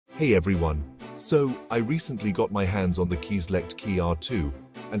Hey everyone, so I recently got my hands on the Kieslect Kr2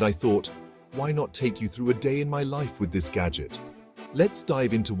 and I thought, why not take you through a day in my life with this gadget? Let's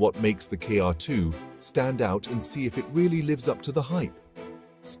dive into what makes the Kr2 stand out and see if it really lives up to the hype.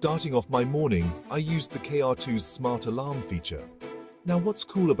 Starting off my morning, I used the Kr2's smart alarm feature. Now what's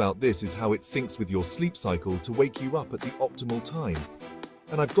cool about this is how it syncs with your sleep cycle to wake you up at the optimal time.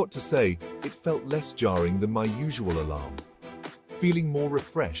 And I've got to say, it felt less jarring than my usual alarm. Feeling more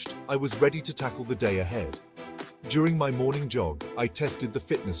refreshed, I was ready to tackle the day ahead. During my morning jog, I tested the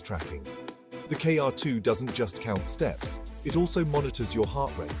fitness tracking. The Kr2 doesn't just count steps, it also monitors your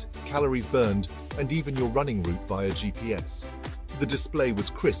heart rate, calories burned, and even your running route via GPS. The display was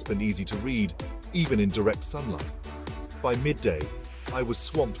crisp and easy to read, even in direct sunlight. By midday, I was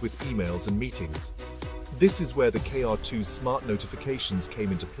swamped with emails and meetings. This is where the Kr2's smart notifications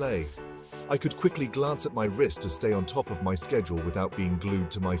came into play. I could quickly glance at my wrist to stay on top of my schedule without being glued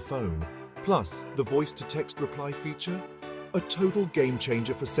to my phone. Plus, the voice-to-text reply feature? A total game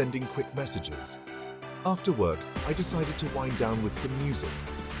changer for sending quick messages. After work, I decided to wind down with some music.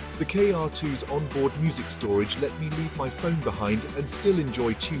 The Kr2's onboard music storage let me leave my phone behind and still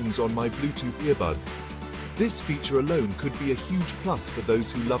enjoy tunes on my Bluetooth earbuds. This feature alone could be a huge plus for those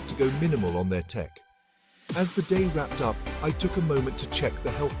who love to go minimal on their tech. As the day wrapped up, I took a moment to check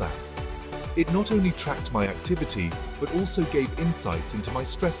the health app. It not only tracked my activity, but also gave insights into my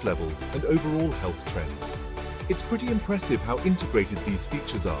stress levels and overall health trends. It's pretty impressive how integrated these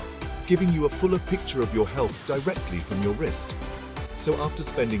features are, giving you a fuller picture of your health directly from your wrist. So after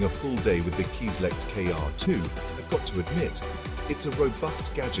spending a full day with the Kieslect Kr2, I've got to admit, it's a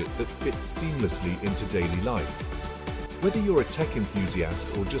robust gadget that fits seamlessly into daily life. Whether you're a tech enthusiast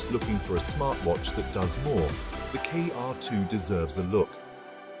or just looking for a smartwatch that does more, the Kr2 deserves a look.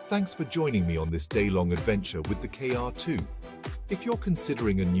 Thanks for joining me on this day-long adventure with the Kr2. If you're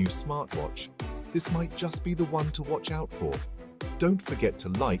considering a new smartwatch, this might just be the one to watch out for. Don't forget to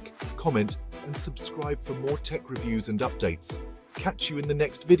like, comment, and subscribe for more tech reviews and updates. Catch you in the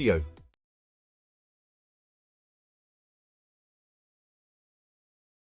next video.